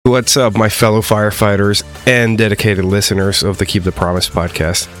What's up, my fellow firefighters and dedicated listeners of the Keep the Promise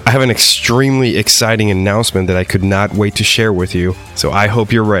podcast? I have an extremely exciting announcement that I could not wait to share with you, so I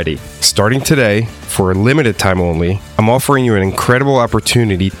hope you're ready. Starting today, for a limited time only, I'm offering you an incredible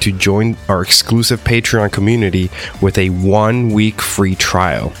opportunity to join our exclusive Patreon community with a 1-week free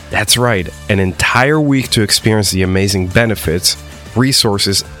trial. That's right, an entire week to experience the amazing benefits,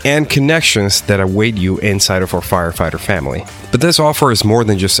 resources, and connections that await you inside of our Firefighter family. But this offer is more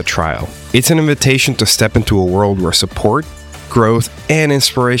than just a trial. It's an invitation to step into a world where support, growth, and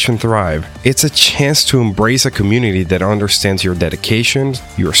inspiration thrive. It's a chance to embrace a community that understands your dedications,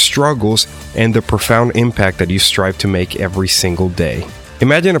 your struggles, and the profound impact that you strive to make every single day.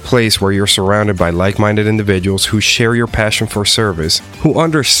 Imagine a place where you're surrounded by like-minded individuals who share your passion for service, who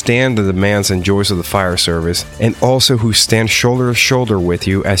understand the demands and joys of the fire service, and also who stand shoulder to shoulder with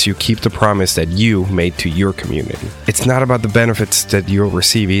you as you keep the promise that you made to your community. It's not about the benefits that you'll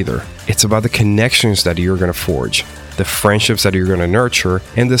receive either. It's about the connections that you're going to forge, the friendships that you're going to nurture,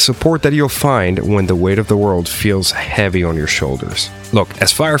 and the support that you'll find when the weight of the world feels heavy on your shoulders. Look,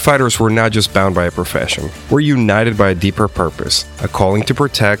 as firefighters, we're not just bound by a profession. We're united by a deeper purpose, a calling to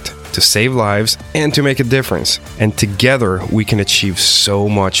protect, to save lives, and to make a difference. And together, we can achieve so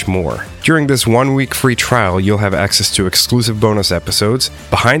much more. During this 1-week free trial, you'll have access to exclusive bonus episodes,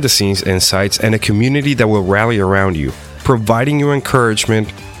 behind-the-scenes insights, and a community that will rally around you, providing you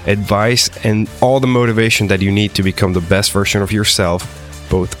encouragement, advice, and all the motivation that you need to become the best version of yourself,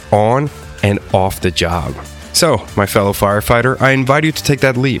 both on and off the job. So, my fellow firefighter, I invite you to take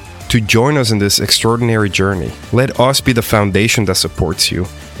that leap, to join us in this extraordinary journey. Let us be the foundation that supports you,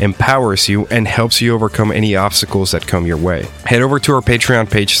 empowers you, and helps you overcome any obstacles that come your way. Head over to our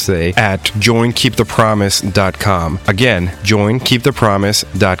Patreon page today at joinkeepthepromise.com. Again,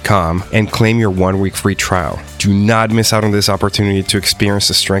 joinkeepthepromise.com and claim your 1-week free trial. Do not miss out on this opportunity to experience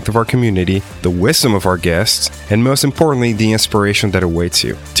the strength of our community, the wisdom of our guests, and most importantly, the inspiration that awaits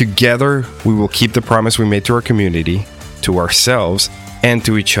you. Together, we will keep the promise we made to our community, to ourselves, and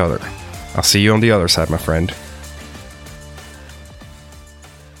to each other. I'll see you on the other side, my friend.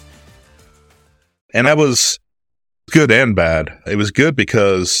 And that was good and bad. It was good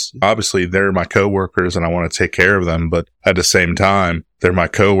because obviously they're my coworkers and I want to take care of them, but at the same time, they're my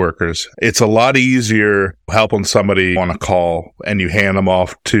coworkers. It's a lot easier helping somebody on a call and you hand them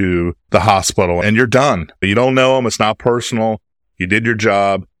off to the hospital and you're done. You don't know them. It's not personal. You did your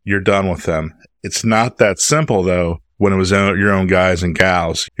job. You're done with them. It's not that simple though. When it was your own guys and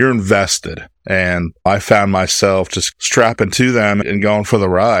gals, you're invested. And I found myself just strapping to them and going for the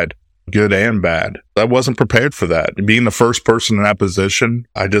ride, good and bad. I wasn't prepared for that. Being the first person in that position,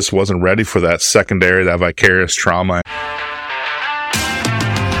 I just wasn't ready for that secondary, that vicarious trauma.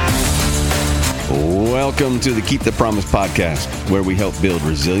 Welcome to the Keep the Promise podcast, where we help build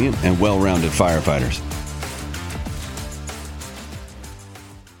resilient and well-rounded firefighters.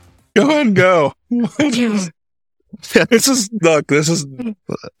 Go ahead and go. This is,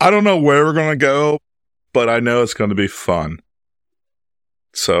 I don't know where we're going to go, but I know it's going to be fun.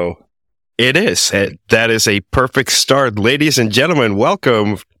 So. It is. That is a perfect start. Ladies and gentlemen,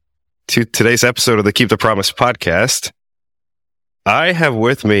 welcome to today's episode of the Keep the Promise podcast. I have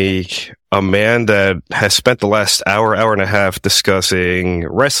with me a man that has spent the last hour and a half discussing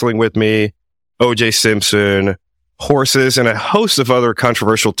wrestling with me, O.J. Simpson, horses, and a host of other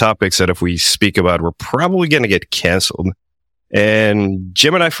controversial topics that if we speak about, we're probably going to get canceled. And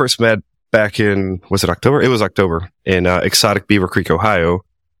Jim and I first met back in, was it October? It was October in exotic Beaver Creek, Ohio,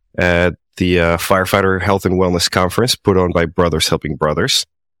 at the Firefighter Health and Wellness Conference put on by Brothers Helping Brothers,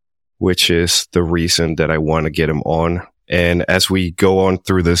 which is the reason that I want to get him on. And as we go on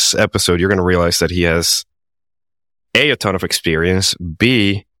through this episode, you're going to realize that he has a ton of experience,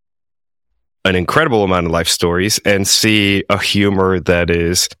 B, an incredible amount of life stories, and C, a humor that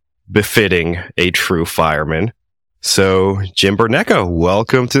is befitting a true fireman. So, Jim Bernecka,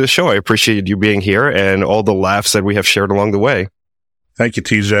 welcome to the show. I appreciate you being here and all the laughs that we have shared along the way. Thank you,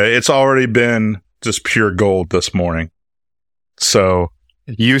 TJ. It's already been just pure gold this morning. So.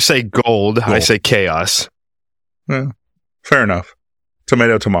 You say gold. I say chaos. Yeah, fair enough.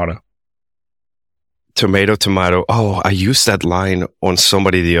 Tomato. Tomato. Oh, I used that line on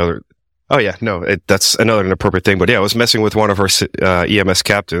somebody the other. Oh, yeah, no, that's another inappropriate thing. But yeah, I was messing with one of our EMS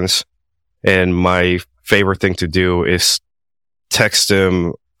captains, and my favorite thing to do is text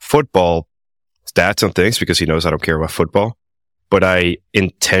him football stats and things because he knows I don't care about football. But I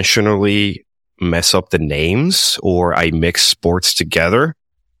intentionally mess up the names or I mix sports together,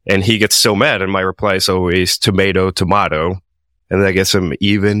 and he gets so mad. And my reply is always tomato. And that gets him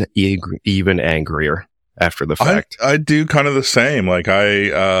even angrier. after the fact. I do kind of the same. Like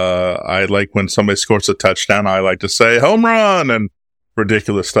I like when somebody scores a touchdown, I like to say home run and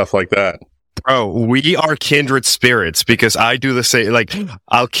ridiculous stuff like that. Bro, we are kindred spirits because I do the same. Like,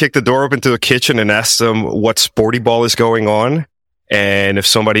 I'll kick the door open to the kitchen and ask them what sporty ball is going on. And if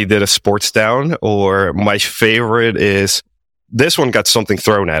somebody did a sports down, or my favorite is this one got something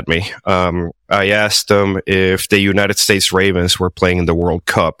thrown at me. I asked them if the United States Ravens were playing in the World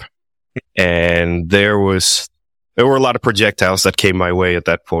Cup. And there were a lot of projectiles that came my way at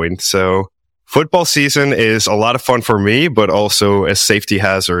that point. So football season is a lot of fun for me, but also a safety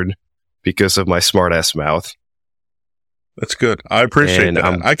hazard because of my smart ass mouth. That's good. I appreciate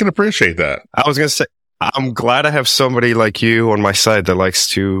that. I can appreciate that. I was going to say, I'm glad I have somebody like you on my side that likes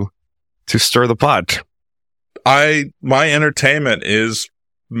to stir the pot. My entertainment is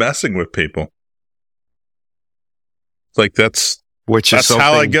messing with people. Like that's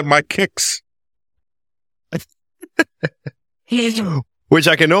how I get my kicks. Which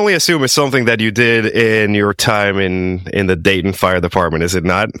I can only assume is something that you did in your time in the Dayton Fire Department, is it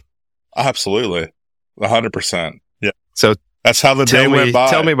not? Absolutely. 100%. Yeah. So that's how the day went by.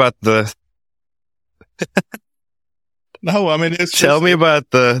 Tell me about the... No, I mean, tell me about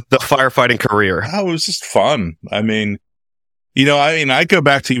the firefighting career. Oh, it was just fun. I mean, I go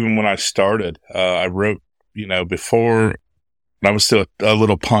back to even when I started. I wrote, before I was still a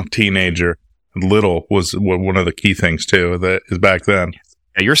little punk teenager. Little was one of the key things too. That is back then.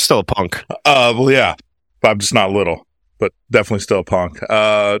 Yeah, you're still a punk. Well, yeah, I'm just not little, but definitely still a punk.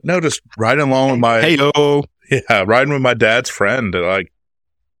 No, just riding along with riding with my dad's friend. Like,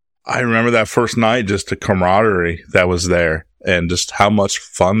 I remember that first night, just the camaraderie that was there, and just how much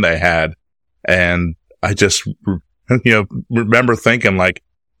fun they had. And I just, remember thinking like,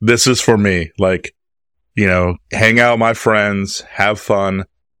 this is for me. Like, hang out with my friends, have fun,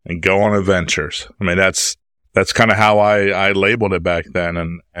 and go on adventures. I mean, that's kind of how I labeled it back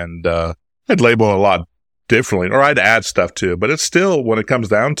then. And I'd label it a lot differently, or I'd add stuff to it, but it's still, when it comes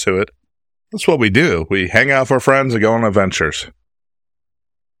down to it, that's what we do. We hang out with our friends and go on adventures.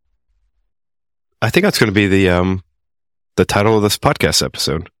 I think that's going to be the title of this podcast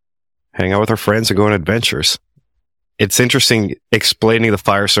episode. Hang out with our friends and go on adventures. It's interesting explaining the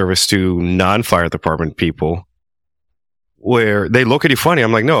fire service to non-fire department people, where they look at you funny.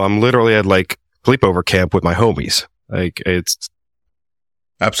 I'm like, no, I'm literally at like sleepover camp with my homies. Like, it's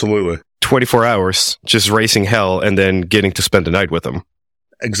absolutely 24 hours just racing hell and then getting to spend the night with them.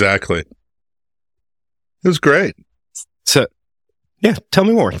 Exactly. It was great. So, yeah, tell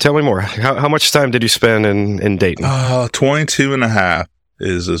me more. How much time did you spend in Dayton? 22 and a half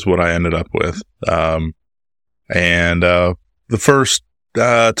is what I ended up with. And the first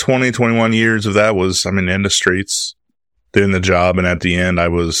 20, 21 years of that was, in the streets, doing the job. And at the end,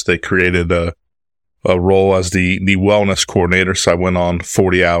 they created a role as the wellness coordinator. So I went on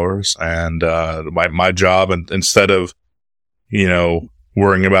 40 hours, and my job, and instead of,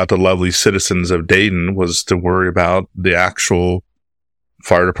 worrying about the lovely citizens of Dayton, was to worry about the actual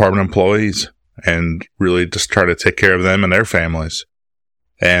fire department employees and really just try to take care of them and their families.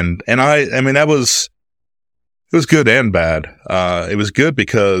 And it was good and bad. It was good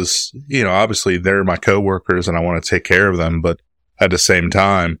because, obviously they're my coworkers and I want to take care of them, but at the same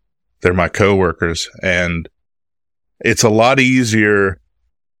time, they're my coworkers, and it's a lot easier,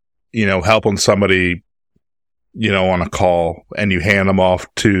 helping somebody, on a call, and you hand them off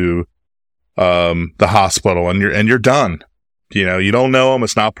to, the hospital, and you're done. You don't know them.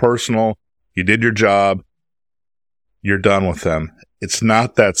 It's not personal. You did your job. You're done with them. It's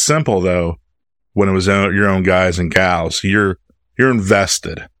not that simple though. When it was your own guys and gals, you're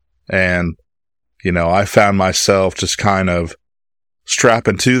invested. And, I found myself just kind of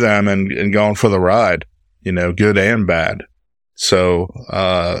strapping to them and going for the ride, good and bad. So,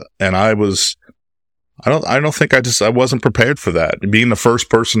 and I don't think I wasn't prepared for that. Being the first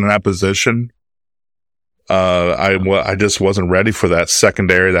person in that position, I just wasn't ready for that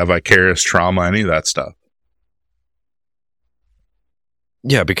secondary, that vicarious trauma, any of that stuff.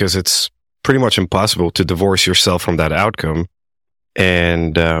 Yeah, because it's pretty much impossible to divorce yourself from that outcome.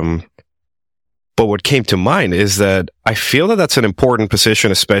 And, but what came to mind is that I feel that that's an important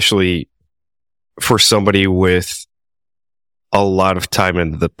position, especially for somebody with a lot of time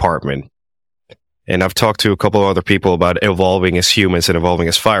in the department. And I've talked to a couple of other people about evolving as humans and evolving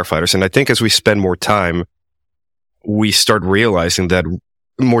as firefighters. And I think as we spend more time, we start realizing that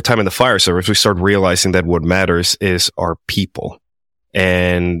more time in the fire service, we start realizing that what matters is our people.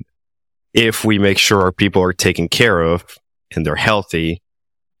 And if we make sure our people are taken care of and they're healthy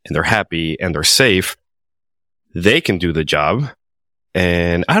and they're happy and they're safe, they can do the job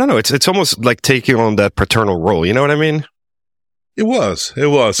And I don't know, it's almost like taking on that paternal role. You know what I mean? It was,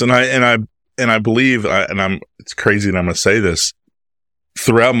 and I believe, it's crazy that I'm going to say this.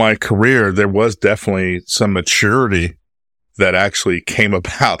 Throughout my career, there was definitely some maturity that actually came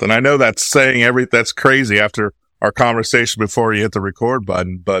about. And I know that's that's crazy after our conversation before you hit the record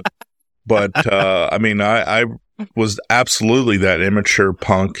button, but I mean, I was absolutely that immature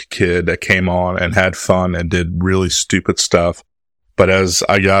punk kid that came on and had fun and did really stupid stuff. But as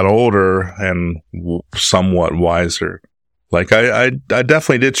I got older and somewhat wiser, like I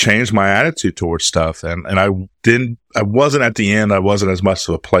definitely did change my attitude towards stuff. And I wasn't at the end, I wasn't as much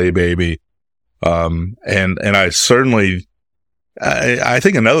of a play baby. And I certainly, I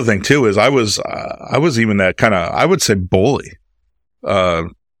think another thing too is I was even that kind of, I would say bully,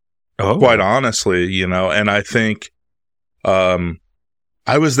 quite honestly, you know, and I think,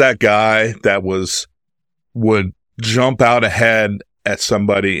 I was that guy that would jump out ahead at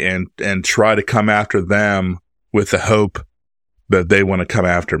somebody and try to come after them with the hope that they want to come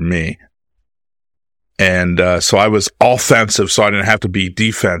after me. And, so I was offensive, so I didn't have to be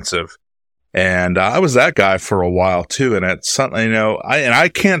defensive. And I was that guy for a while too. And it's something, you know, I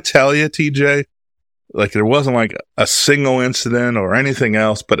can't tell you, TJ, like there wasn't like a single incident or anything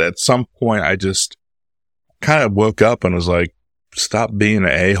else, but at some point I just kind of woke up and was like, stop being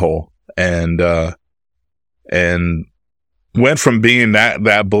an a-hole. And went from being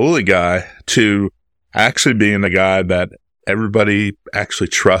that bully guy to actually being the guy that everybody actually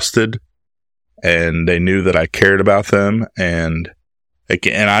trusted, and they knew that I cared about them. And I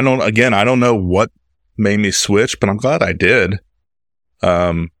don't know what made me switch, but I'm glad I did.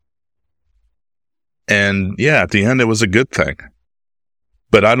 And yeah, at the end, it was a good thing,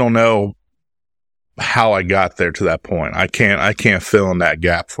 but I don't know how I got there to that point. I can't fill in that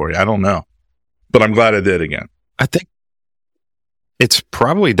gap for you. I don't know, but I'm glad I did again. I think it's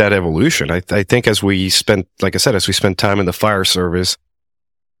probably that evolution. I think as we spent time in the fire service,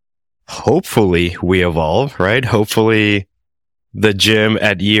 hopefully we evolve, right? Hopefully the gym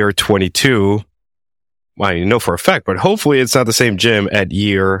at year 22, I know for a fact, but hopefully it's not the same gym at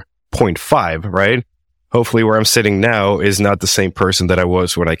year 0.5, right? Hopefully where I'm sitting now is not the same person that I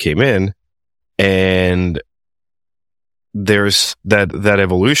was when I came in. And there's that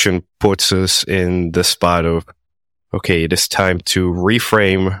evolution puts us in the spot of, okay, it is time to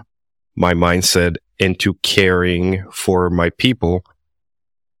reframe my mindset into caring for my people.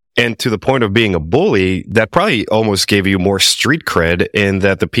 And to the point of being a bully, that probably almost gave you more street cred, in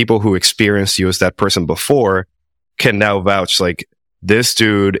that the people who experienced you as that person before can now vouch like, this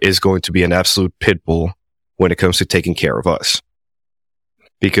dude is going to be an absolute pit bull when it comes to taking care of us.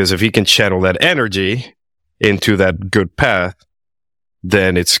 Because if he can channel that energy into that good path,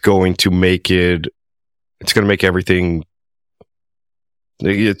 then it's going to make everything,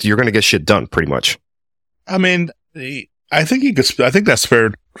 you're going to get shit done pretty much. I mean, I think that's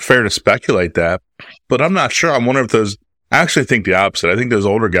fair to speculate that, but I'm not sure. I wonder if I actually think the opposite. I think those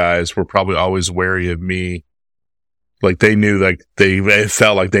older guys were probably always wary of me. Like they knew, like they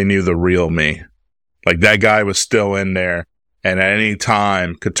felt like they knew the real me. Like that guy was still in there and at any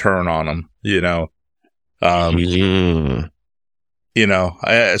time could turn on them, you know? You know,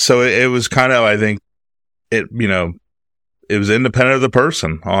 so it was kind of, I think it was independent of the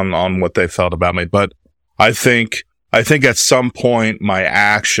person on what they felt about me. But I think at some point my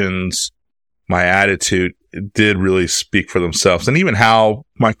actions, my attitude did really speak for themselves, and even how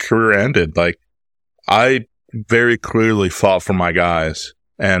my career ended. Like I very clearly fought for my guys.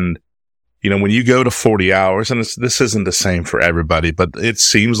 And, you know, when you go to 40 hours, and this isn't the same for everybody, but it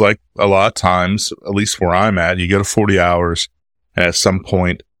seems like a lot of times, at least where I'm at, you go to 40 hours and at some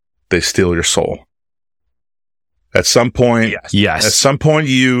point they steal your soul. At some point, yes. At some point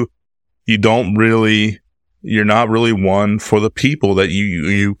you're not really one for the people that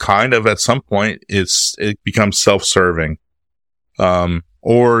you kind of, at some point it becomes self-serving.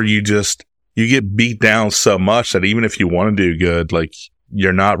 Or you get beat down so much that even if you want to do good, like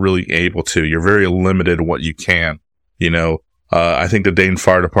you're not really able to. You're very limited in what you can. You know, I think the Dayton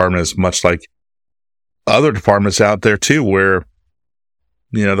Fire Department is much like other departments out there too, where,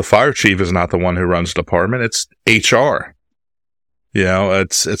 you know, the fire chief is not the one who runs the department. It's HR. You know,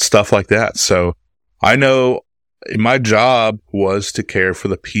 it's stuff like that. So I know my job was to care for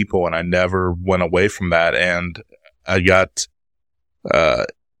the people, and I never went away from that. And I got,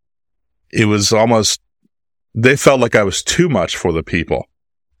 it was almost, they felt like I was too much for the people,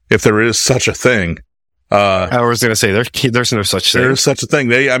 if there is such a thing. I was going to say there's no such thing. There's such a thing.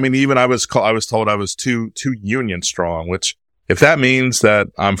 Even I was told I was too union strong, which if that means that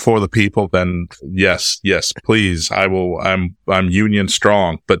I'm for the people, then yes, please, I will. I'm union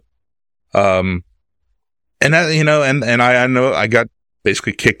strong. But, and that, and I know I got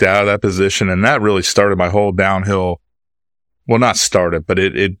basically kicked out of that position, and that really started my whole downhill. Well, not started, but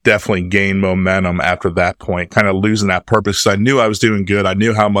it definitely gained momentum after that point, kind of losing that purpose. I knew I was doing good. I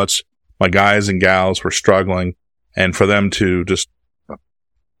knew how much my guys and gals were struggling, and for them to just,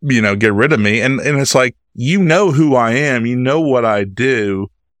 get rid of me. And it's like, who I am, what I do,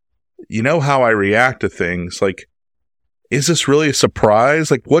 how I react to things. Like, is this really a surprise?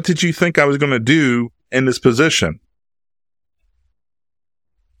 Like, what did you think I was going to do in this position?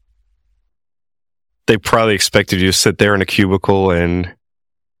 They probably expected you to sit there in a cubicle and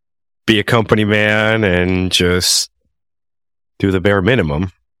be a company man and just do the bare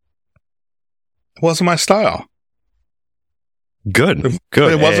minimum. It wasn't my style. Good.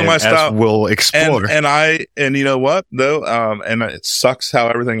 It wasn't my style. We'll explore. And you know what though? And it sucks how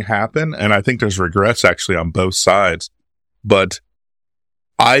everything happened. And I think there's regrets actually on both sides, but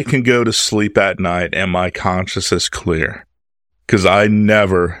I can go to sleep at night and my conscience is clear because I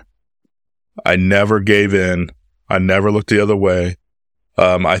never gave in. I never looked the other way.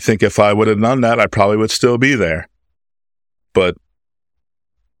 I think if I would have done that, I probably would still be there. But,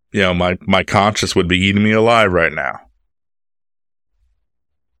 my conscience would be eating me alive right now.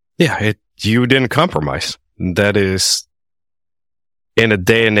 Yeah, you didn't compromise. That is, in a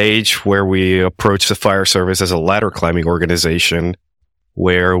day and age where we approach the fire service as a ladder climbing organization,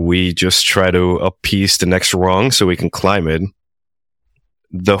 where we just try to appease the next rung so we can climb it,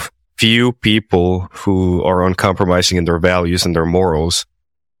 the few people who are uncompromising in their values and their morals,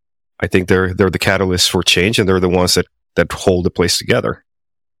 I think they're the catalysts for change, and they're the ones that hold the place together.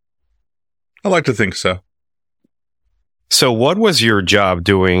 I like to think so. So what was your job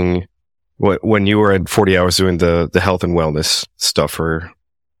doing when you were at 40 Hours doing the health and wellness stuff for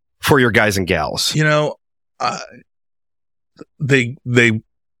your guys and gals? They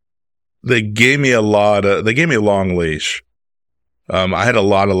gave me a long leash. I had a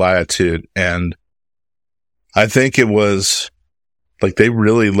lot of latitude, and I think it was like they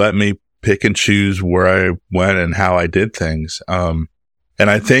really let me pick and choose where I went and how I did things. And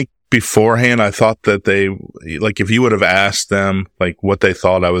I think beforehand, I thought that if you would have asked them, what they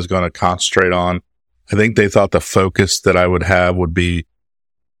thought I was going to concentrate on, I think they thought the focus that I would have would be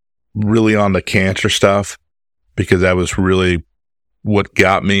really on the cancer stuff, because that was really what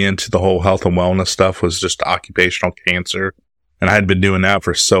got me into the whole health and wellness stuff, was just occupational cancer. And I had been doing that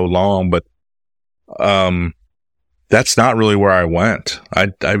for so long, but, that's not really where I went. I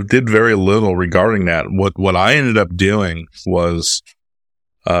did very little regarding that. What I ended up doing was,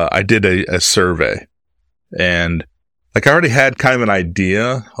 I did a survey, and I already had kind of an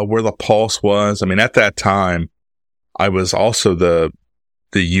idea of where the pulse was. I mean, at that time, I was also the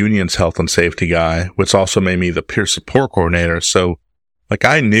union's health and safety guy, which also made me the peer support coordinator. So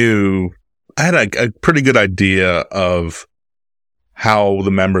I knew I had a pretty good idea of how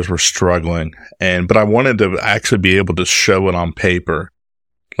the members were struggling, but I wanted to actually be able to show it on paper,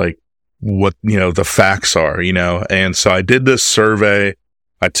 what, the facts are, and so I did this survey.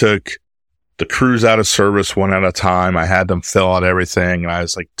 I took the crews out of service one at a time. I had them fill out everything, and I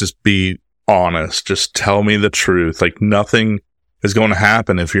was like, just be honest. Just tell me the truth. Nothing is going to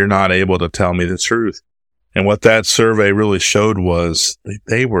happen if you're not able to tell me the truth. And what that survey really showed was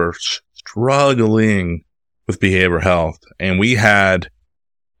they were struggling with behavioral health. And we had,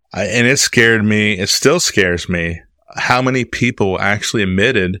 and it scared me, it still scares me, how many people actually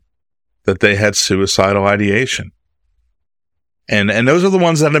admitted that they had suicidal ideation. And those are the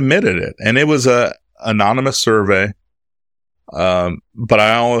ones that admitted it. And it was a anonymous survey. But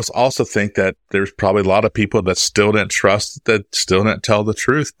I also think that there's probably a lot of people that still didn't trust, that still didn't tell the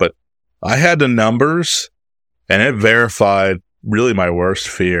truth. But I had the numbers, and it verified really my worst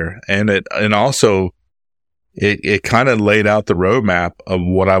fear. And it kind of laid out the roadmap of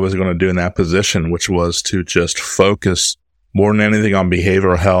what I was going to do in that position, which was to just focus more than anything on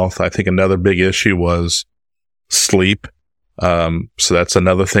behavioral health. I think another big issue was sleep. So that's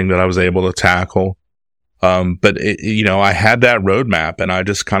another thing that I was able to tackle. But I had that roadmap, and I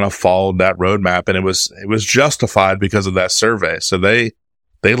just kind of followed that roadmap, and it was justified because of that survey. So they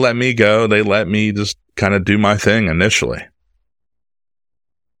let me go. They let me just kind of do my thing initially.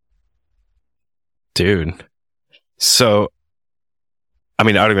 Dude. So, I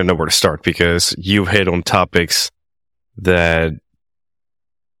mean, I don't even know where to start, because you've hit on topics that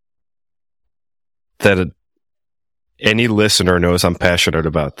any listener knows I'm passionate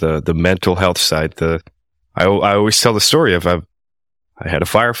about, the mental health side. I always tell the story of I had a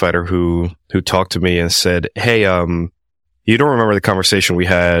firefighter who talked to me and said, "Hey, you don't remember the conversation we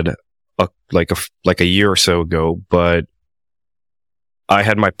had like a year or so ago, but I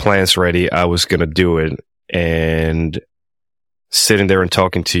had my plans ready. I was going to do it, and sitting there and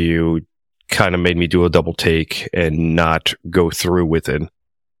talking to you kind of made me do a double take and not go through with it.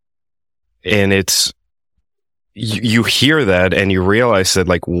 And it's, you hear that and you realize that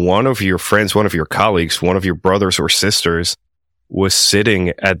like one of your friends, one of your colleagues, one of your brothers or sisters was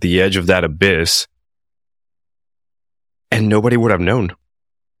sitting at the edge of that abyss and nobody would have known.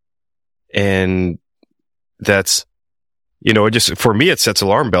 And that's, it just, for me, it sets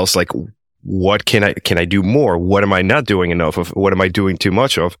alarm bells. Like, what can I do more? What am I not doing enough of? What am I doing too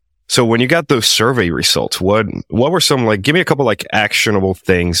much of? So when you got those survey results, what were some, like, give me a couple like actionable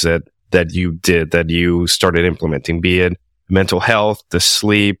things that you did, that you started implementing, be it mental health, the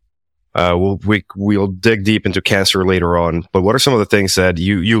sleep. We'll dig deep into cancer later on, but what are some of the things that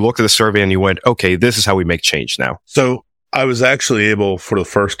you looked at the survey and you went, okay, this is how we make change now? So I was actually able for the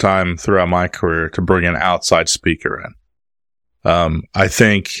first time throughout my career to bring an outside speaker in. I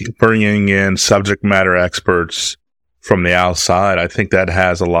think bringing in subject matter experts from the outside, I think that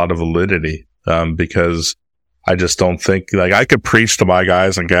has a lot of validity, because I just don't think, like, I could preach to my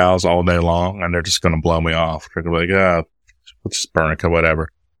guys and gals all day long and they're just going to blow me off. They're going to be like, let's just burn it or whatever.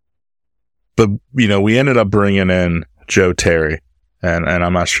 But, we ended up bringing in Jo Terry, and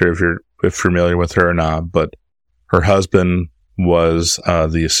I'm not sure if you're familiar with her or not, but her husband was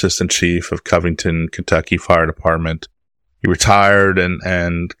the assistant chief of Covington, Kentucky Fire Department. He retired,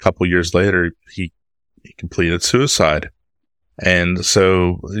 and a couple years later, he completed suicide. And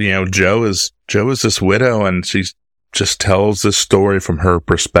so, Jo is this widow, and she just tells this story from her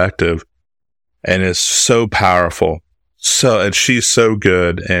perspective, and it's so powerful. And she's so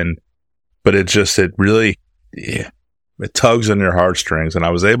good, but it really, it tugs on your heartstrings. And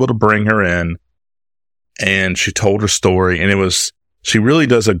I was able to bring her in, and she told her story, and she really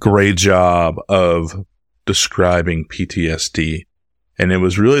does a great job of describing PTSD. And it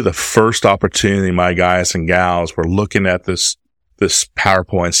was really the first opportunity my guys and gals were looking at this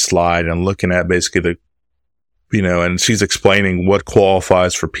PowerPoint slide and looking at basically and she's explaining what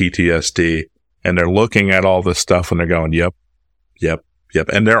qualifies for PTSD. And they're looking at all this stuff and they're going, yep.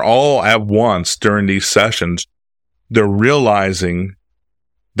 And they're all at once during these sessions, they're realizing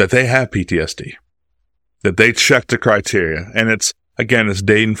that they have PTSD, that they checked the criteria. And it's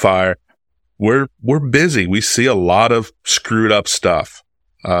Dayton Fire. We're busy. We see a lot of screwed up stuff.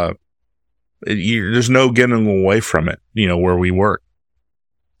 There's no getting away from it, where we work.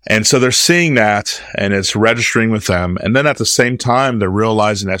 And so they're seeing that, and it's registering with them. And then at the same time, they're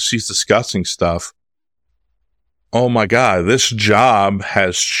realizing that she's discussing stuff. Oh my God, this job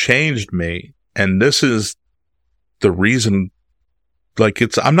has changed me. And this is the reason,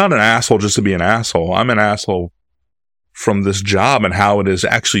 I'm not an asshole just to be an asshole. I'm an asshole from this job and how it has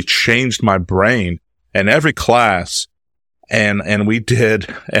actually changed my brain. And every class, and we did,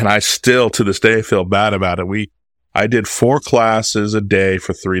 and I still to this day feel bad about it. I did 4 classes a day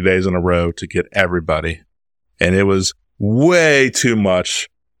for 3 days in a row to get everybody. And it was way too much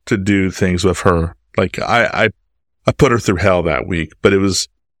to do things with her. Like I put her through hell that week, but it was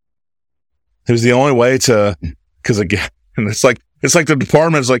the only way to, cause again, and it's like the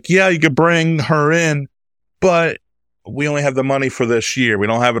department's like, yeah, you could bring her in, but we only have the money for this year. We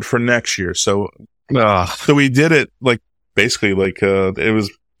don't have it for next year. So we did it basically it was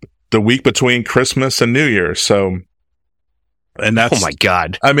the week between Christmas and New Year. So, and that's, oh my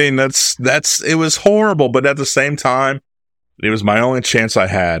God. I mean, it was horrible, but at the same time, it was my only chance I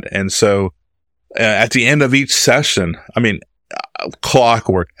had. And so at the end of each session,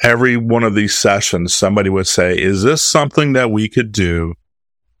 clockwork, every one of these sessions, somebody would say, is this something that we could do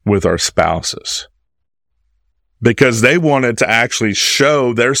with our spouses? Because they wanted to actually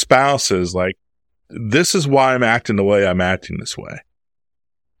show their spouses, like, this is why I'm acting the way I'm acting this way.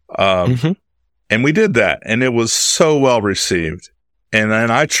 And we did that, and it was so well received. And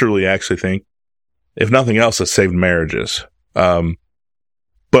I truly actually think, if nothing else, it saved marriages. But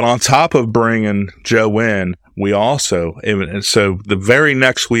on top of bringing Jo in, we also, and so the very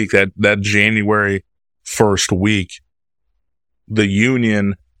next week, that January 1st week, the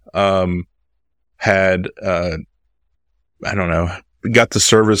union, had, got the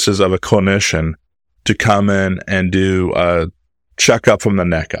services of a clinician to come in and do a checkup from the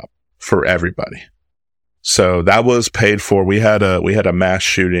neck up for everybody. So that was paid for. We had a mass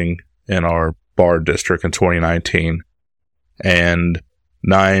shooting in our bar district in 2019, and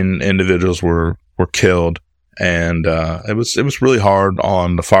 9 individuals were killed. And, it was really hard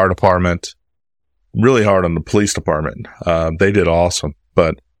on the fire department, really hard on the police department. They did awesome,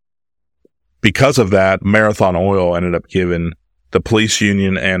 but because of that, Marathon Oil ended up giving the police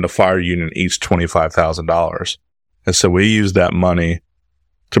union and the fire union each $25,000. And so we used that money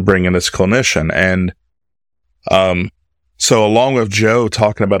to bring in this clinician. And so along with Joe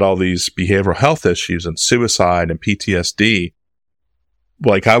talking about all these behavioral health issues and suicide and PTSD,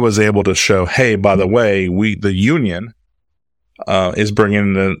 like I was able to show, hey, by the way, the union is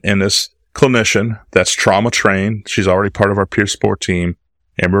bringing in this clinician that's trauma trained. She's already part of our peer support team.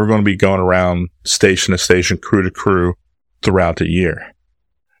 And we're going to be going around station to station, crew to crew throughout the year.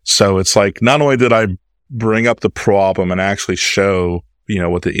 So it's like, not only did I bring up the problem and actually show,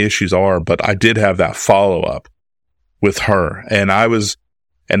 what the issues are, but I did have that follow up with her. And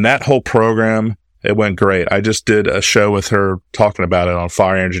that whole program, it went great. I just did a show with her talking about it on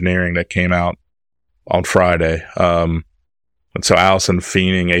fire engineering that came out on Friday. And so Allison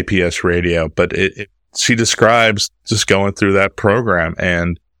Feening, APS radio, but she describes just going through that program.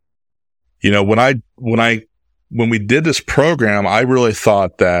 And, when we did this program, I really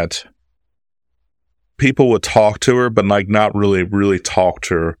thought that people would talk to her, but like not really, really talk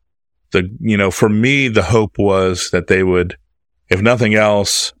to her. For me, the hope was that they would, if nothing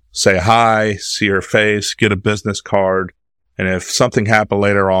else, say hi, see her face, get a business card. And if something happened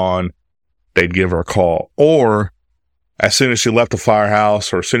later on, they'd give her a call. Or as soon as she left the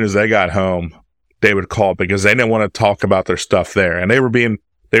firehouse or as soon as they got home, they would call because they didn't want to talk about their stuff there. And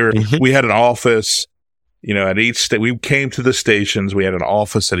we had an office, at each we came to the stations, we had an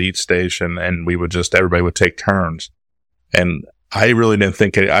office at each station, and everybody would take turns. And I really didn't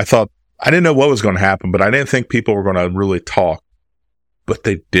think I didn't know what was going to happen, but I didn't think people were going to really talk, but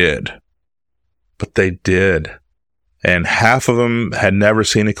they did. And half of them had never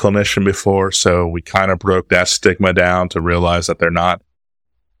seen a clinician before. So we kind of broke that stigma down to realize that they're not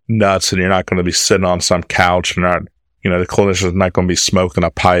nuts and you're not going to be sitting on some couch and the clinician's not going to be smoking a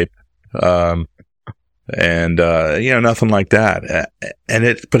pipe. Nothing like that.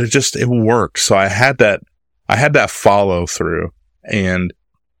 But it worked. So I had that follow through, and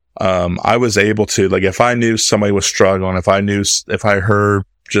I was able to, like, if I knew somebody was struggling, if I heard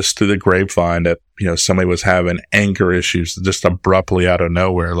just through the grapevine that, somebody was having anger issues just abruptly out of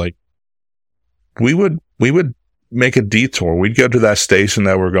nowhere, like we would make a detour. We'd go to that station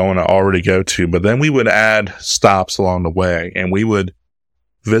that we're going to already go to, but then we would add stops along the way, and we would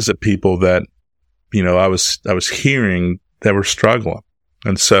visit people that, I was hearing that were struggling.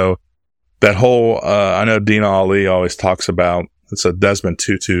 And so that whole, I know Dina Ali always talks about, it's a Desmond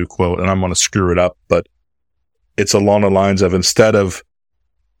Tutu quote, and I'm going to screw it up, but it's along the lines of, instead of,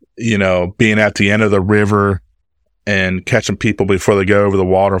 being at the end of the river and catching people before they go over the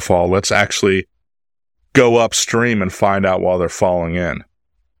waterfall, let's actually go upstream and find out while they're falling in.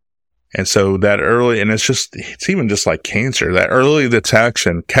 And so that early, and it's even just like cancer, that early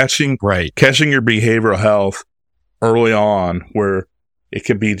detection, catching your behavioral health early on, where it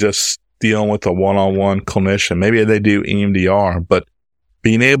could be just dealing with a one-on-one clinician. Maybe they do EMDR, but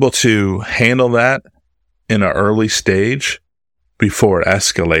being able to handle that in an early stage before it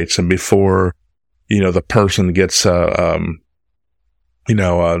escalates and before, the person gets, get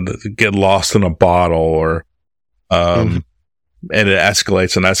lost in a bottle or, and it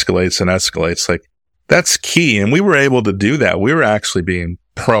escalates and escalates and escalates. Like, that's key. And we were able to do that. We were actually being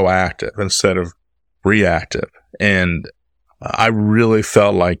proactive instead of reactive. And I really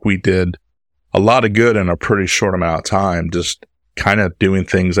felt like we did a lot of good in a pretty short amount of time, just kind of doing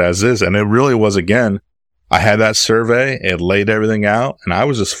things as is. And it really was, again, I had that survey, it laid everything out, and I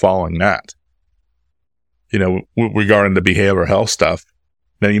was just following that, regarding the behavioral health stuff.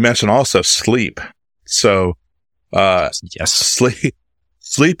 Now, you mentioned also sleep. So, yes,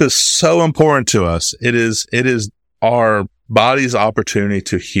 sleep is so important to us. It is our body's opportunity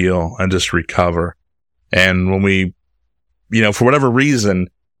to heal and just recover. And when we, for whatever reason,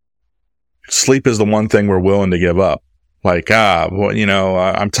 sleep is the one thing we're willing to give up. Like,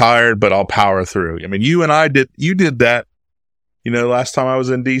 I'm tired, but I'll power through. I mean, you did that, last time I was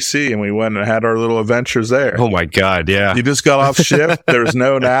in DC and we went and had our little adventures there. Oh my God. Yeah. You just got off shift. There was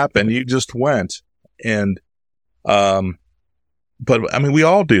no nap and you just went. And, but I mean, we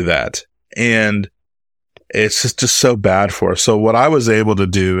all do that, and it's just so bad for us. So what I was able to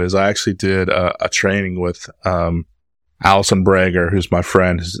do is I actually did a training with, Allison Brager, who's my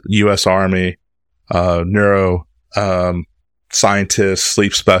friend, U.S. Army, neuro, scientist,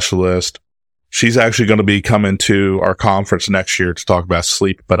 sleep specialist. She's actually going to be coming to our conference next year to talk about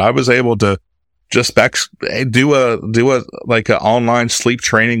sleep. But I was able to just do a like an online sleep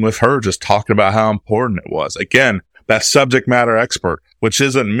training with her, just talking about how important it was. Again, that subject matter expert, which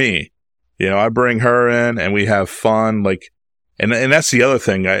isn't me. I bring her in and we have fun. Like, And that's the other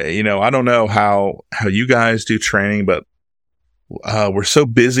thing. I don't know how you guys do training, but we're so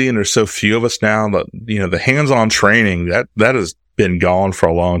busy and there's so few of us now that, the hands-on training that has been gone for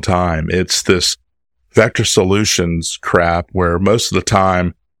a long time. It's this vector solutions crap where most of the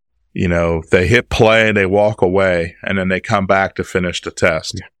time, they hit play, they walk away, and then they come back to finish the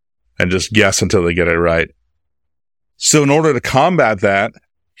test and just guess until they get it right. So in order to combat that,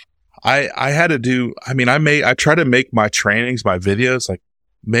 I had to do, I try to make my trainings, my videos, like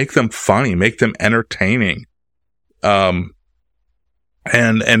make them funny, make them entertaining. And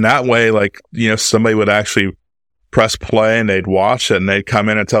that way, like, somebody would actually press play and they'd watch it and they'd come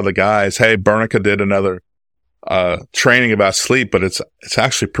in and tell the guys, hey, Bernica did another, training about sleep, but it's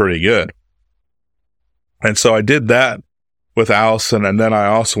actually pretty good. And so I did that with Allison. And then I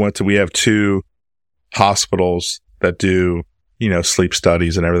also we have 2 hospitals that do, sleep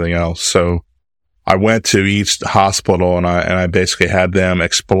studies and everything else. So I went to each hospital and I basically had them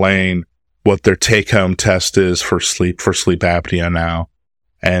explain what their take-home test is for sleep apnea now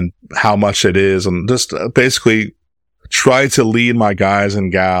and how much it is, and just basically try to lead my guys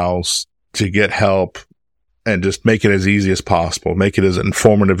and gals to get help and just make it as easy as possible, make it as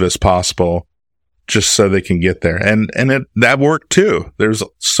informative as possible, just so they can get there. And that worked too. There's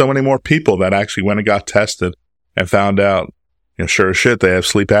so many more people that actually went and got tested and found out, sure as shit, they have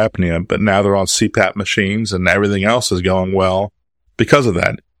sleep apnea, but now they're on CPAP machines and everything else is going well because of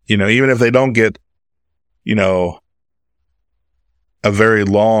that. Even if they don't get, a very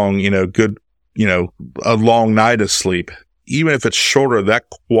long, good, a long night of sleep, even if it's shorter, that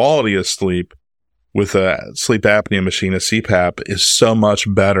quality of sleep with a sleep apnea machine, a CPAP, is so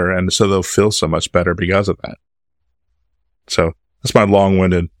much better. And so they'll feel so much better because of that. So that's my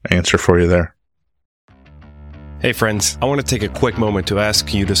long-winded answer for you there. Hey friends, I want to take a quick moment to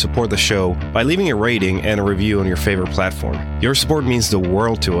ask you to support the show by leaving a rating and a review on your favorite platform. Your support means the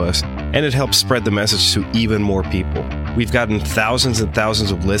world to us, and it helps spread the message to even more people. We've gotten thousands and thousands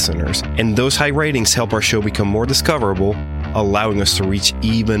of listeners, and those high ratings help our show become more discoverable, allowing us to reach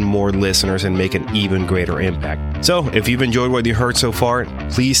even more listeners and make an even greater impact. So, if you've enjoyed what you heard so far,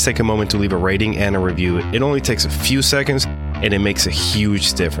 please take a moment to leave a rating and a review. It only takes a few seconds, and it makes a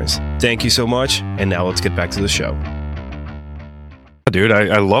huge difference. Thank you so much, and now let's get back to the show. Dude,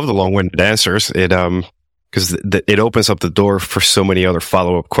 I love the long-winded answers. It because it opens up the door for so many other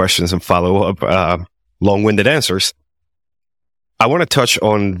follow-up questions and follow-up long-winded answers. I want to touch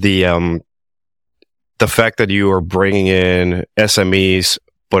on the fact that you are bringing in SMEs,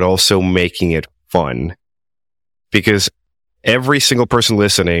 but also making it fun. Because every single person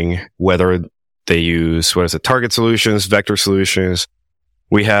listening, whether they use, target solutions, vector solutions,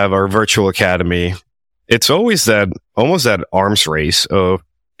 we have our virtual academy. It's always almost that arms race of,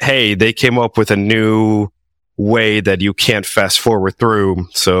 hey, they came up with a new way that you can't fast forward through.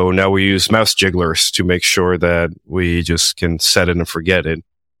 So now we use mouse jigglers to make sure that we just can set it and forget it.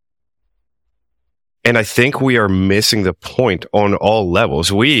 And I think we are missing the point on all levels.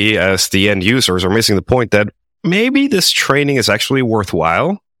 We, as the end users, are missing the point that maybe this training is actually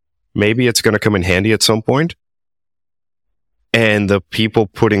worthwhile. Maybe it's going to come in handy at some point. And the people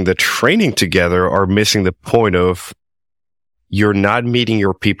putting the training together are missing the point of you're not meeting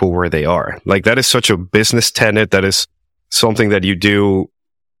your people where they are. Like, that is such a business tenet. That is something that you do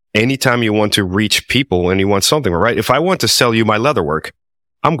anytime you want to reach people and you want something, right? If I want to sell you my leatherwork,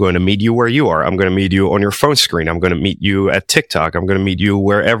 I'm going to meet you where you are. I'm going to meet you on your phone screen. I'm going to meet you at TikTok. I'm going to meet you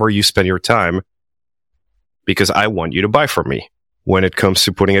wherever you spend your time because I want you to buy from me. When it comes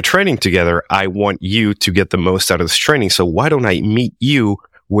to putting a training together, I want you to get the most out of this training. So why don't I meet you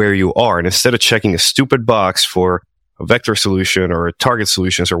where you are? And instead of checking a stupid box for a vector solution or target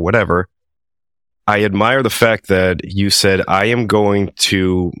solutions or whatever, I admire the fact that you said, I am going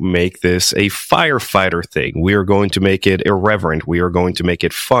to make this a firefighter thing. We are going to make it irreverent. We are going to make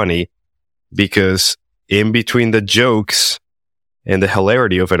it funny, because in between the jokes and the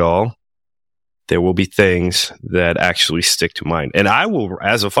hilarity of it all, there will be things that actually stick to mind. And I will,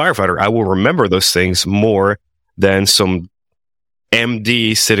 as a firefighter, I will remember those things more than some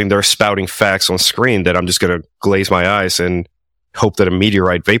MD sitting there spouting facts on screen that I'm just going to glaze my eyes and hope that a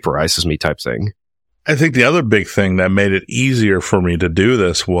meteorite vaporizes me type thing. I think the other big thing that made it easier for me to do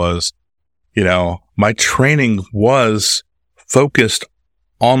this was, my training was focused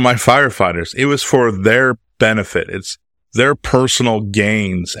on my firefighters. It was for their benefit. It's their personal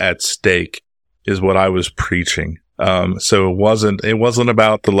gains at stake is what I was preaching. So it wasn't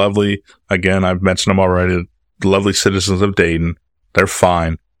about the lovely, again, I've mentioned them already, the lovely citizens of Dayton. They're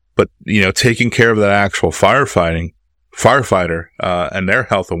fine. But, taking care of that actual firefighter, and their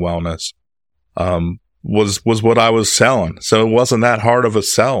health and wellness, was what I was selling. So it wasn't that hard of a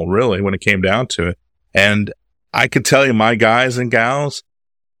sell, really, when it came down to it. And I could tell you, my guys and gals,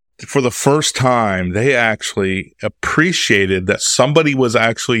 for the first time, they actually appreciated that somebody was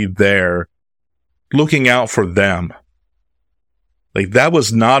actually there looking out for them. Like, that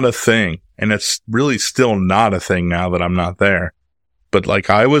was not a thing. And it's really still not a thing now that I'm not there. But like,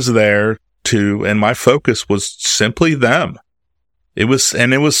 I was there and my focus was simply them. It was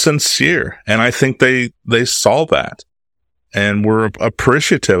sincere. And I think they saw that and were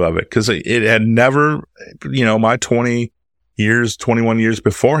appreciative of it, because it had never, my 21 years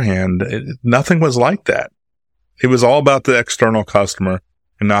beforehand, nothing was like that. It was all about the external customer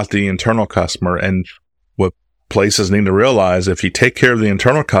and not the internal customer. And what places need to realize, if you take care of the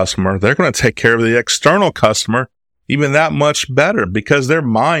internal customer, they're going to take care of the external customer even that much better, because their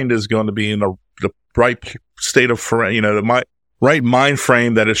mind is going to be in the right state of, the right mind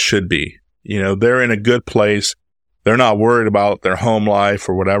frame that it should be. They're in a good place. They're not worried about their home life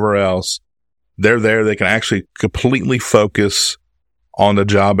or whatever else. They're there. They can actually completely focus on the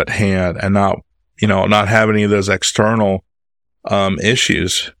job at hand and not have any of those external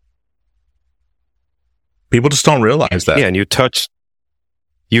issues. People just don't realize that. Yeah, and you touch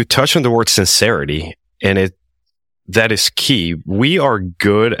on the word sincerity, and that is key. We are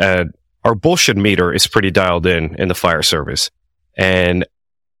good at, our bullshit meter is pretty dialed in the fire service. And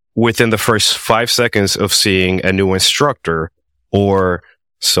within the first 5 seconds of seeing a new instructor or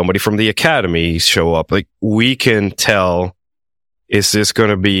somebody from the academy show up, like, we can tell, is this going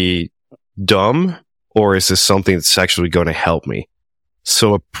to be dumb or is this something that's actually going to help me?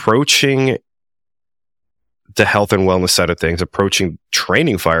 So approaching the health and wellness side of things, approaching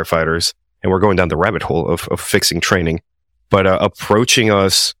training firefighters, and we're going down the rabbit hole of fixing training, but approaching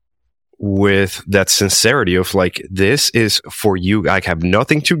us with that sincerity of like, this is for you. I have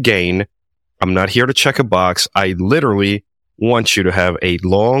nothing to gain. I'm not here to check a box. I literally want you to have a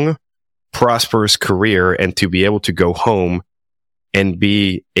long, prosperous career and to be able to go home and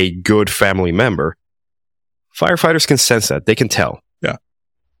be a good family member. Firefighters can sense that. They can tell. Yeah.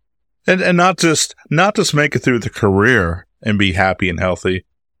 And not just make it through the career and be happy and healthy,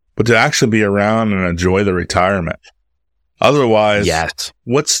 but to actually be around and enjoy the retirement. Otherwise, yes.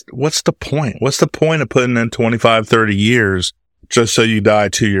 What's the point? What's the point of putting in 25, 30 years just so you die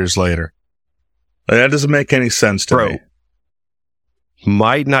 2 years later? That doesn't make any sense to me.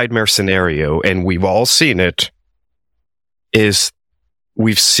 My nightmare scenario, and we've all seen it, is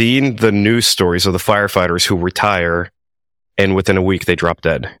we've seen the news stories of the firefighters who retire and within a week they drop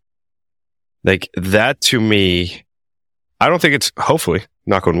dead. Like, that to me, I don't think it's, hopefully,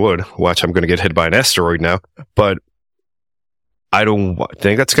 knock on wood, watch, I'm going to get hit by an asteroid now, but I don't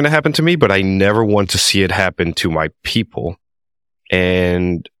think that's going to happen to me, but I never want to see it happen to my people.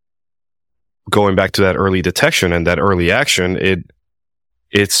 And going back to that early detection and that early action,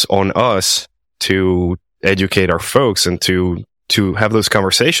 it's on us to educate our folks and to have those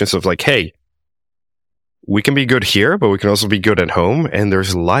conversations of like, hey, we can be good here, but we can also be good at home, and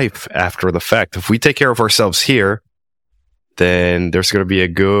there's life after the fact. If we take care of ourselves here, then there's going to be a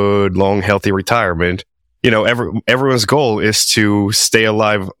good, long, healthy retirement. Everyone's goal is to stay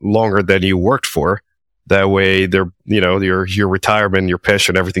alive longer than you worked for. That way, your retirement, your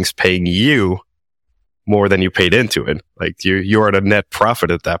pension, everything's paying you more than you paid into it. Like, you're at a net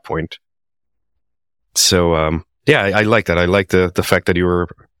profit at that point. So, I like that. I like the fact that you were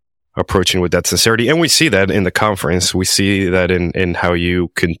approaching with that sincerity. And we see that in the conference. We see that in how you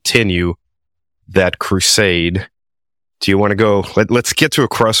continue that crusade. Do you want to go? Let's get to a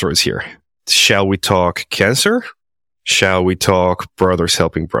crossroads here. Shall we talk cancer? Shall we talk brothers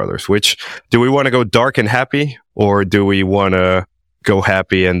helping brothers? Which, do we want to go dark and happy, or do we want to go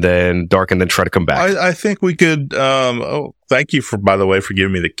happy and then dark and then try to come back? I think we could. Thank you by the way, for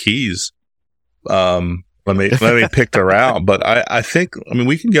giving me the keys. Let me pick her out. But I think,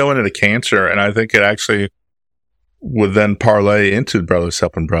 we can go into the cancer, and I think it actually would then parlay into brothers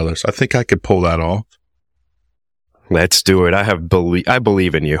helping brothers. I think I could pull that off. Let's do it. I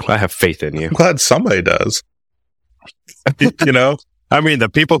believe in you. I have faith in you. I'm glad somebody does. The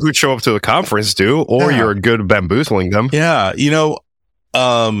people who show up to the conference do, or you're good at bamboozling them. Yeah.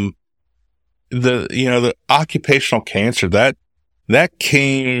 The occupational cancer, that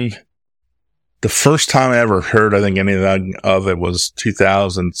came, the first time I ever heard, I think, anything of it was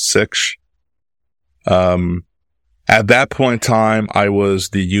 2006. At that point in time, I was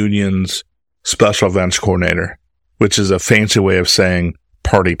the union's special events coordinator, which is a fancy way of saying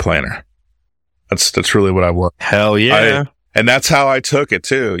party planner. That's really what I was. Hell yeah. And that's how I took it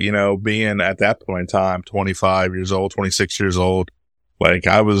too. Being at that point in time, 25 years old, 26 years old, Like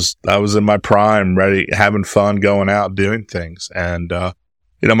I was in my prime, ready, having fun, going out, doing things. And,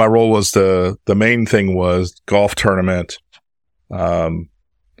 my role was the main thing was golf tournament,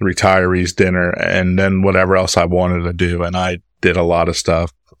 retirees dinner, and then whatever else I wanted to do. And I did a lot of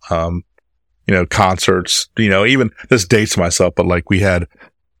stuff, concerts, even this dates myself, but like we had,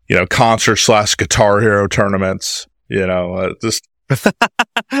 concert / Guitar Hero tournaments, just,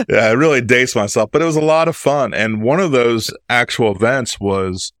 yeah, it really dates myself, but it was a lot of fun. And one of those actual events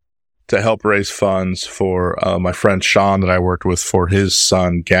was to help raise funds for my friend Sean that I worked with for his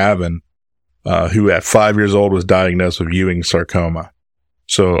son, Gavin, who at 5 years old was diagnosed with Ewing sarcoma.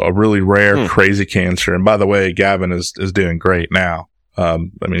 So a really rare, crazy cancer. And by the way, Gavin is doing great now.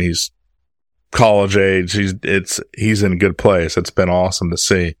 He's college age. He's in a good place. It's been awesome to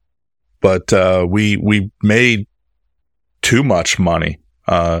see. But we made too much money.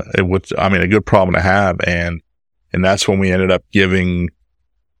 A good problem to have. And that's when we ended up giving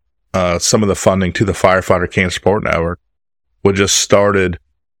some of the funding to the Firefighter Cancer Support Network, which just started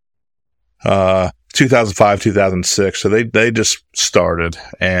 2005, 2006. So they just started,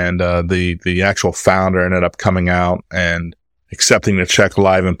 and the actual founder ended up coming out and accepting the check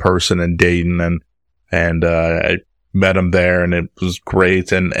live in person in Dayton, and I met him there, and it was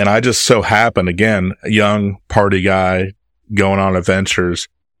great. And I just so happened, again, a young party guy going on adventures.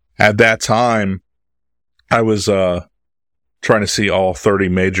 At that time, I was trying to see all 30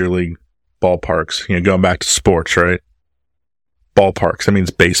 major league ballparks, going back to sports, right? Ballparks, that means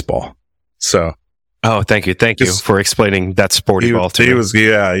baseball. So. Oh, thank you for explaining that sporty ball to me.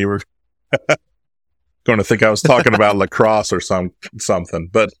 You were going to think I was talking about lacrosse or something.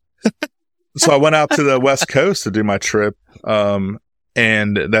 But so I went out to the West Coast to do my trip, and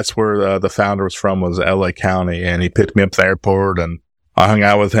that's where the founder was from, was LA County, and he picked me up at the airport, and I hung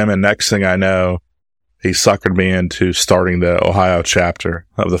out with him, and next thing I know, he suckered me into starting the Ohio chapter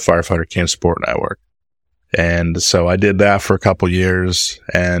of the Firefighter Cancer Support Network. And so I did that for a couple years,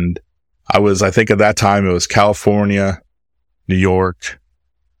 and I think at that time it was California, New York,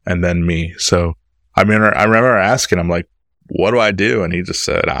 and then me. So I remember asking him, like, what do I do? And he just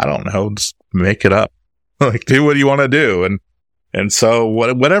said, I don't know, just make it up. Like, do what you want to do. And so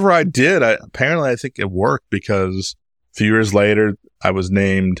whatever I did, I think it worked, because a few years later, I was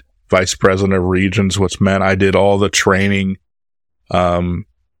named vice president of regions, which meant I did all the training,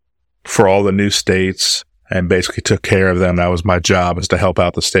 for all the new states, and basically took care of them. That was my job, is to help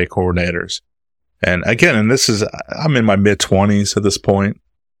out the state coordinators. And again, I'm in my mid 20s at this point,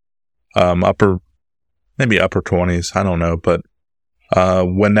 upper 20s. I don't know. But,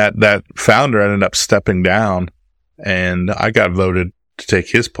 when that founder ended up stepping down, and I got voted to take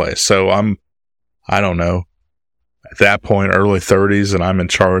his place. So I don't know, at that point, early 30s, and I'm in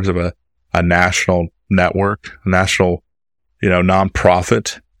charge of a national network, national,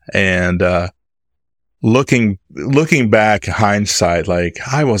 nonprofit. And, looking back, hindsight, like,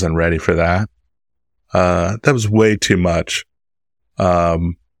 I wasn't ready for that. That was way too much.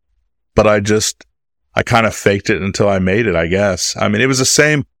 But I kind of faked it until I made it, I guess. I mean, it was the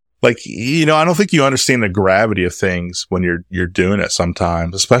same, like, I don't think you understand the gravity of things when you're doing it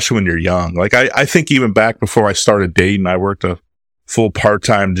sometimes, especially when you're young. Like, I think even back before I started dating, I worked a full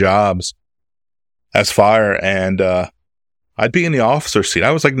part-time jobs as fire, and, I'd be in the officer seat.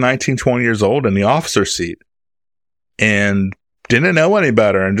 I was like 19, 20 years old in the officer seat, and didn't know any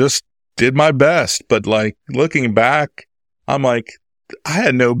better, and just did my best. But like, looking back, I'm like, I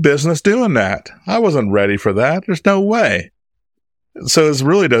had no business doing that. I wasn't ready for that. There's no way. So it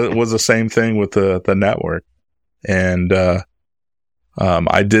was the same thing with the network. And,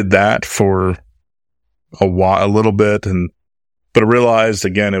 I did that for a little bit, but I realized,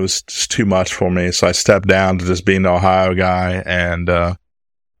 again, it was just too much for me. So I stepped down to just being the Ohio guy. And,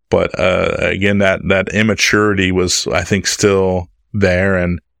 again, that immaturity was, I think, still there.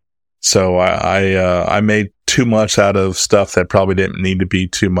 And so I made too much out of stuff that probably didn't need to be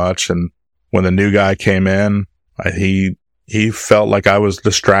too much. And when the new guy came in, he felt like I was a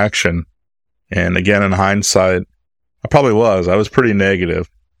distraction. And again, in hindsight, I was pretty negative,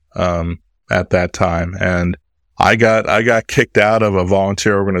 at that time. And I got kicked out of a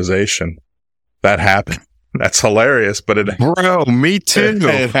volunteer organization. That happened. That's hilarious, but bro, me too.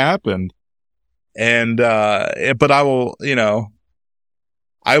 It happened. And, but I will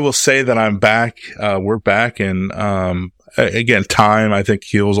say that I'm back. We're back, and, again, time, I think,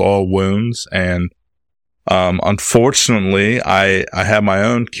 heals all wounds. And, unfortunately, I had my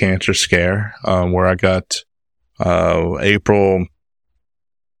own cancer scare, where I got, April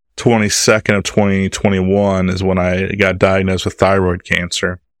 22nd of 2021 is when I got diagnosed with thyroid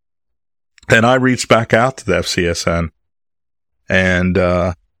cancer. And I reached back out to the FCSN, And,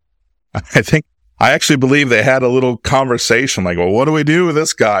 I actually believe they had a little conversation like, well, what do we do with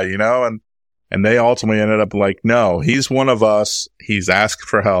this guy? And they ultimately ended up like, no, he's one of us. He's asking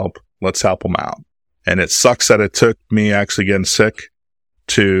for help. Let's help him out. And it sucks that it took me actually getting sick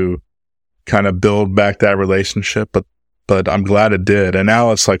to kind of build back that relationship, but I'm glad it did. And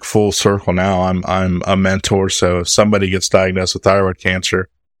now it's like full circle. Now I'm a mentor. So if somebody gets diagnosed with thyroid cancer,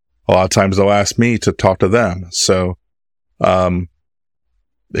 a lot of times they'll ask me to talk to them. So,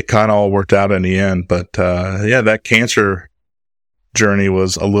 it kind of all worked out in the end, but, yeah, that cancer journey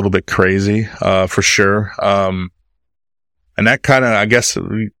was a little bit crazy, for sure. And that kind of, I guess,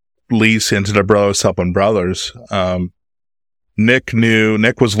 leads into the Brothers Helping Brothers. Nick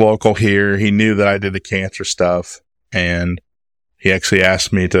was local here. He knew that I did the cancer stuff, and he actually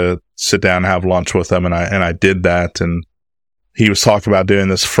asked me to sit down and have lunch with him. And I did that. And he was talking about doing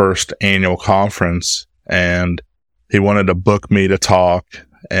this first annual conference, and he wanted to book me to talk.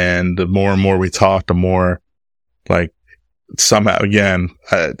 And the more and more we talked, the more like somehow, again,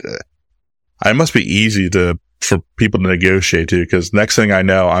 it must be easy for people to negotiate to, because next thing I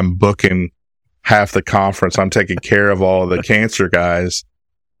know, I'm booking half the conference. I'm taking care of all of the cancer guys,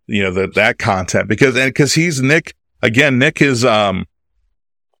 that content, because he's Nick is, heart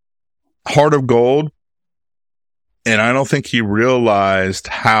of gold. And I don't think he realized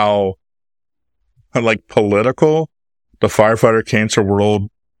how like political the firefighter cancer world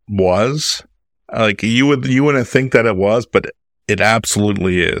was. Like you wouldn't think that it was, but it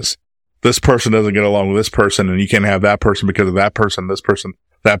absolutely is. This person doesn't get along with this person, and you can't have that person because of that person, this person,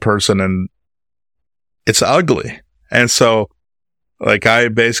 that person, and it's ugly. And so, like, I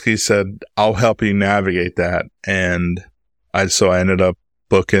basically said, I'll help you navigate that. And I ended up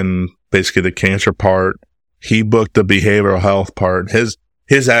booking basically the cancer part. He booked the behavioral health part. His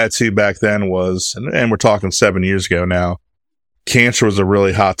attitude back then was, and we're talking 7 years ago now, cancer was a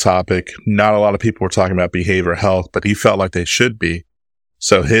really hot topic. Not a lot of people were talking about behavioral health, but he felt like they should be.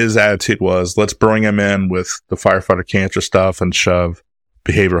 So his attitude was, let's bring him in with the firefighter cancer stuff and shove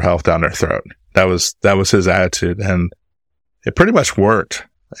behavioral health down their throat. That was his attitude, and it pretty much worked.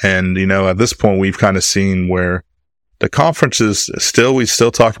 And, at this point, we've kind of seen where the conference is we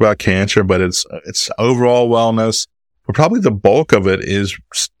still talk about cancer, but it's overall wellness. But probably the bulk of it is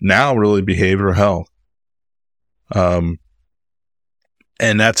now really behavioral health.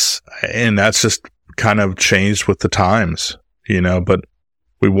 And that's just kind of changed with the times, but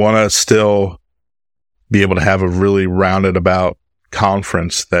we want to still be able to have a really rounded about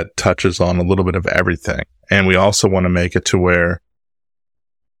conference that touches on a little bit of everything. And we also want to make it to where,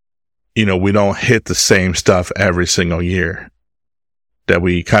 we don't hit the same stuff every single year, that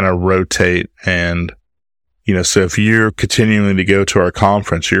we kind of rotate. And, so if you're continuing to go to our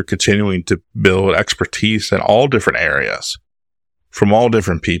conference, you're continuing to build expertise in all different areas from all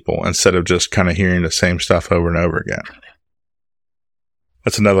different people, instead of just kind of hearing the same stuff over and over again.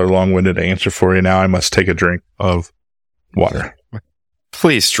 That's another long-winded answer for you. Now I must take a drink of water.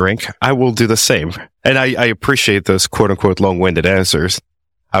 Please drink. I will do the same. And I appreciate those quote-unquote long-winded answers.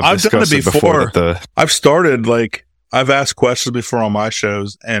 I've done it before. I've asked questions before on my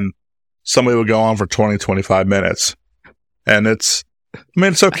shows, and somebody would go on for 20, 25 minutes. And it's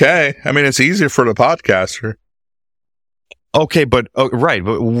okay. It's easier for the podcaster. Okay, but right.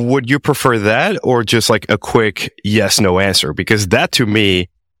 But would you prefer that, or just like a quick yes/no answer? Because that, to me,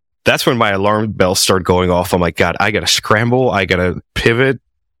 that's when my alarm bells start going off. I'm like, God, I gotta scramble. I gotta pivot.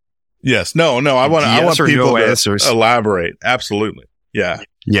 Yes. No. I want people to elaborate. Absolutely.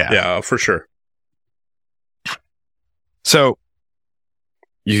 Yeah, for sure. So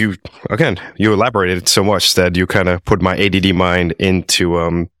you elaborated so much that you kind of put my ADD mind into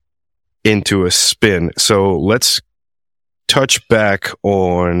a spin. So let's go back a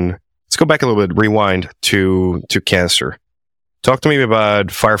little bit, rewind to cancer. Talk to me about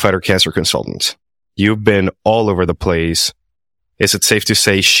firefighter cancer consultants. You've been all over the place. Is it safe to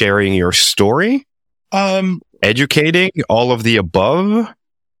say sharing your story? Educating, all of the above?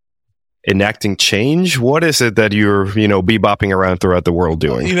 Enacting change? What is it that you're, bebopping around throughout the world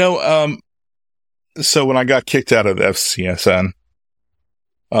doing? So when I got kicked out of the FCSN,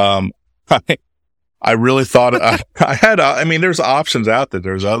 I really thought I had, there's options out there.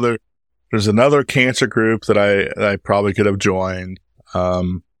 There's another cancer group that I probably could have joined.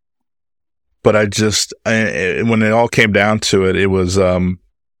 But when it all came down to it, it was, I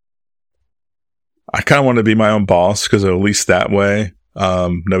kind of wanted to be my own boss, because at least that way,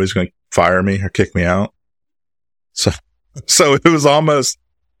 nobody's going to fire me or kick me out. So it was almost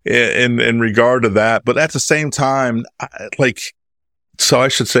in regard to that, but at the same time, I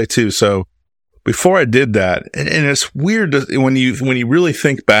should say too, so before I did that, and it's weird when you really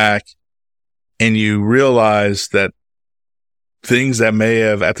think back and you realize that things that may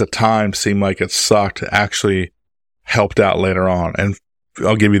have at the time seemed like it sucked actually helped out later on. And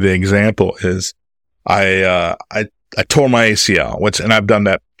I'll give you the example is I tore my ACL, and I've done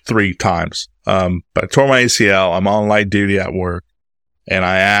that 3 times. But I tore my ACL. I'm on light duty at work, and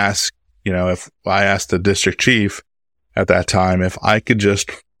I asked the district chief at that time if I could just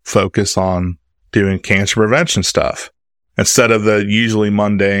focus on doing cancer prevention stuff instead of the usually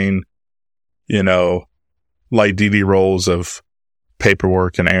mundane, light duty roles of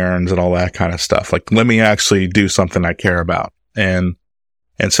paperwork and errands and all that kind of stuff. Like, let me actually do something I care about. And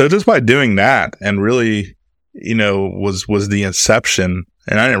so just by doing that and really, was the inception,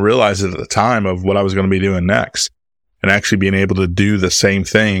 and I didn't realize it at the time, of what I was going to be doing next, and actually being able to do the same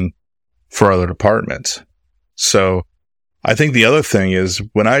thing for other departments. So I think the other thing is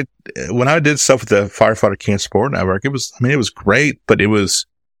when I did stuff with the Firefighter Cancer Support Network, it was great, but it was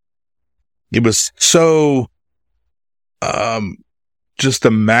so, just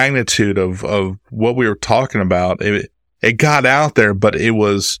the magnitude of what we were talking about. It got out there, but it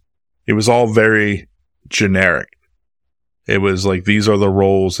was all very generic. It was like, these are the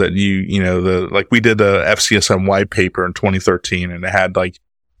roles that like we did a FCSM white paper in 2013, and it had like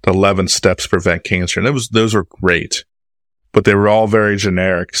the 11 steps to prevent cancer. And those are great, but they were all very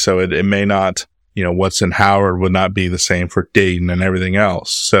generic. So it may not, what's in Howard would not be the same for Dayton and everything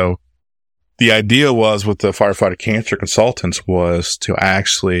else. So the idea was with the firefighter cancer consultants was to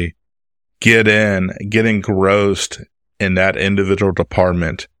actually get engrossed in that individual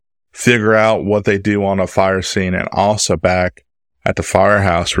department, figure out what they do on a fire scene, and also back at the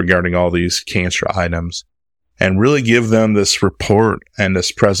firehouse regarding all these cancer items, and really give them this report and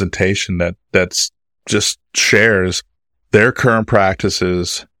this presentation that's just shares their current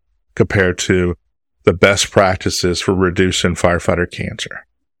practices compared to the best practices for reducing firefighter cancer.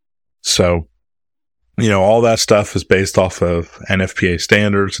 So, all that stuff is based off of NFPA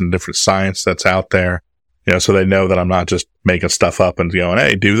standards and different science that's out there, so they know that I'm not just making stuff up and going,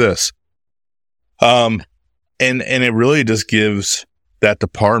 hey, do this. And it really just gives that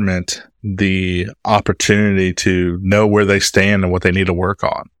department the opportunity to know where they stand and what they need to work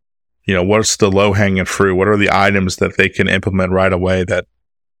on. What's the low hanging fruit? What are the items that they can implement right away that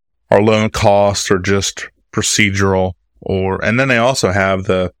are low in cost or just procedural? And then they also have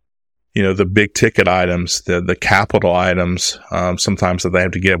the big ticket items, the capital items, sometimes that they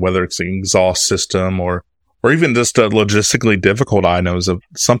have to get, whether it's an exhaust system or even just logistically difficult items of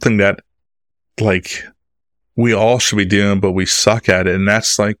something that like we all should be doing, but we suck at it. And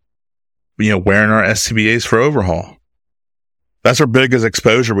that's like, wearing our SCBAs for overhaul. That's our biggest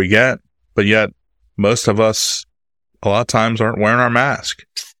exposure we get, but yet most of us a lot of times aren't wearing our mask.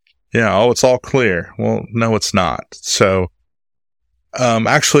 It's all clear. Well, no, it's not. So,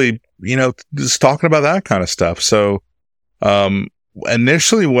 actually, just talking about that kind of stuff. So,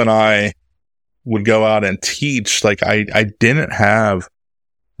 initially when I would go out and teach, like I didn't have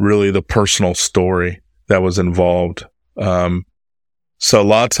really the personal story that was involved. So a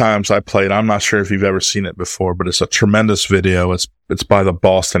lot of times I'm not sure if you've ever seen it before, but it's a tremendous video. It's by the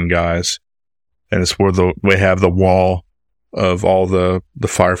Boston guys, and it's where we have the wall of all the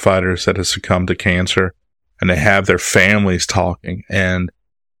firefighters that have succumbed to cancer, and they have their families talking, and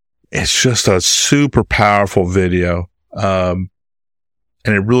it's just a super powerful video.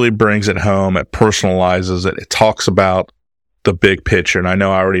 And it really brings it home. It personalizes it. It talks about the big picture. And I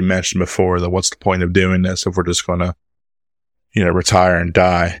know I already mentioned before that what's the point of doing this if we're just going to, retire and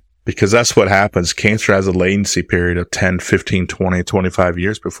die? Because that's what happens. Cancer has a latency period of 10, 15, 20, 25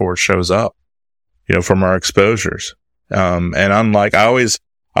 years before it shows up, from our exposures. And unlike, I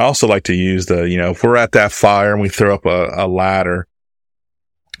also like to use if we're at that fire and we throw up a ladder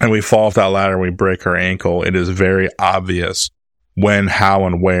and we fall off that ladder and we break our ankle, it is very obvious when, how,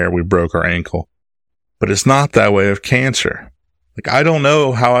 and where we broke our ankle. But it's not that way with cancer. Like, I don't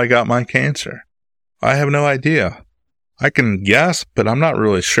know how I got my cancer. I have no idea. I can guess, but I'm not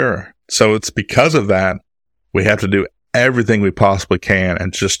really sure. So it's because of that, we have to do everything we possibly can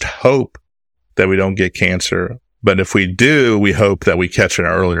and just hope that we don't get cancer. But if we do, we hope that we catch an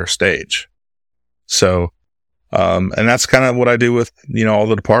earlier stage. So, and that's kind of what I do with, all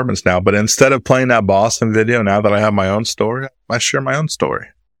the departments now. But instead of playing that Boston video, now that I have my own story, I share my own story.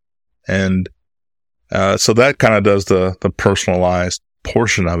 And, so that kind of does the personalized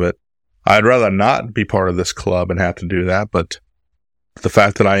portion of it. I'd rather not be part of this club and have to do that, but the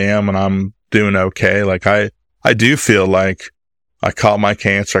fact that I am and I'm doing okay, like I do feel like I caught my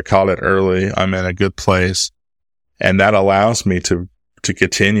cancer, I caught it early, I'm in a good place, and that allows me to to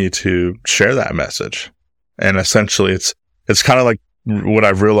continue to share that message. And essentially it's kind of like what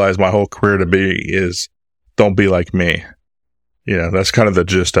I've realized my whole career to be is don't be like me. That's kind of the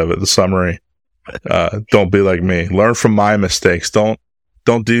gist of it, the summary. Don't be like me. Learn from my mistakes. Don't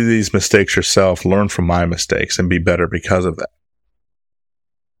do these mistakes yourself. Learn from my mistakes and be better because of that.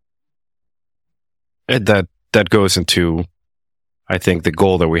 And that goes into, I think, the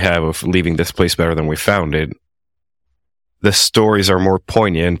goal that we have of leaving this place better than we found it. The stories are more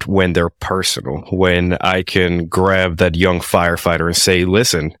poignant when they're personal, when I can grab that young firefighter and say,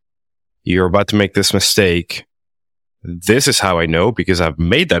 listen, you're about to make this mistake. This is how I know because I've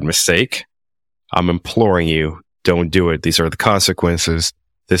made that mistake. I'm imploring you, don't do it. These are the consequences.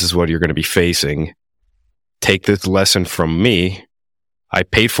 This is what you're going to be facing. Take this lesson from me. I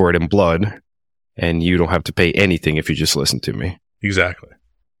paid for it in blood, and you don't have to pay anything if you just listen to me. Exactly.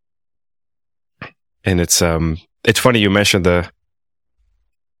 And it's funny you mentioned the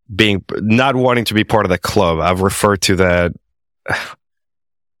not wanting to be part of that club. I've referred to that.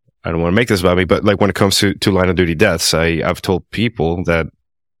 I don't want to make this about me, but like when it comes to line of duty deaths, I've told people that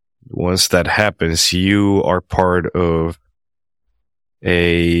once that happens, you are part of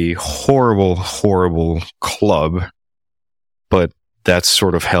a horrible, horrible club, but that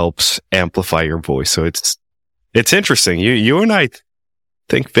sort of helps amplify your voice. So it's interesting. You and I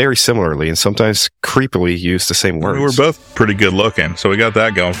think very similarly and sometimes creepily use the same words. We're both pretty good looking, so we got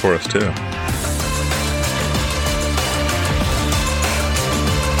that going for us too.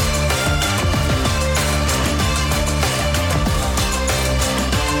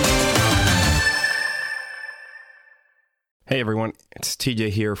 Hey everyone, it's TJ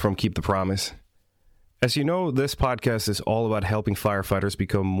here from Keep the Promise. As you know, this podcast is all about helping firefighters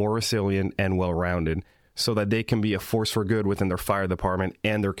become more resilient and well-rounded so that they can be a force for good within their fire department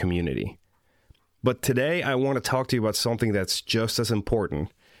and their community. But today I want to talk to you about something that's just as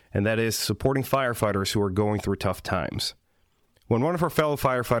important, and that is supporting firefighters who are going through tough times. When one of our fellow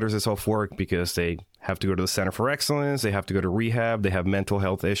firefighters is off work because they have to go to the Center for Excellence, they have to go to rehab, they have mental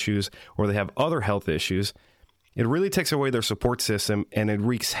health issues, or they have other health issues, it really takes away their support system and it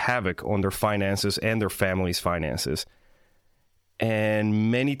wreaks havoc on their finances and their family's finances.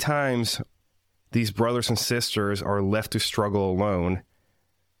 And many times, these brothers and sisters are left to struggle alone,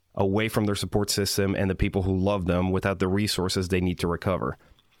 away from their support system and the people who love them without the resources they need to recover.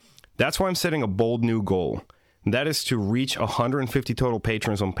 That's why I'm setting a bold new goal. And that is to reach 150 total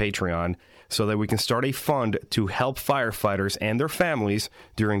patrons on Patreon so that we can start a fund to help firefighters and their families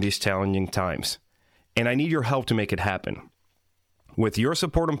during these challenging times. And I need your help to make it happen. With your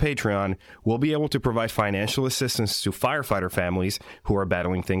support on Patreon, we'll be able to provide financial assistance to firefighter families who are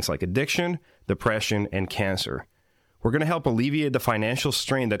battling things like addiction, depression, and cancer. We're going to help alleviate the financial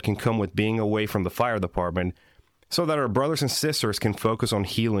strain that can come with being away from the fire department so that our brothers and sisters can focus on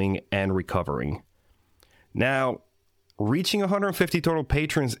healing and recovering. Now, reaching 150 total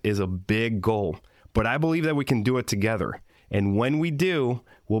patrons is a big goal, but I believe that we can do it together. And when we do,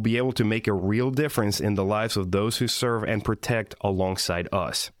 we'll be able to make a real difference in the lives of those who serve and protect alongside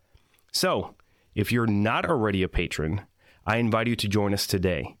us. So, if you're not already a patron, I invite you to join us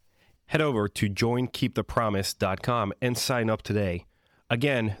today. Head over to joinkeepthepromise.com and sign up today.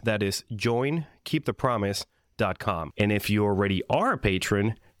 Again, that is joinkeepthepromise.com. And if you already are a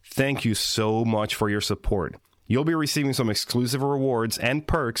patron, thank you so much for your support. You'll be receiving some exclusive rewards and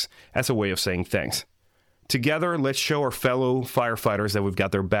perks as a way of saying thanks. Together, let's show our fellow firefighters that we've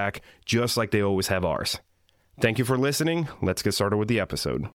got their back just like they always have ours. Thank you for listening. Let's get started with the episode.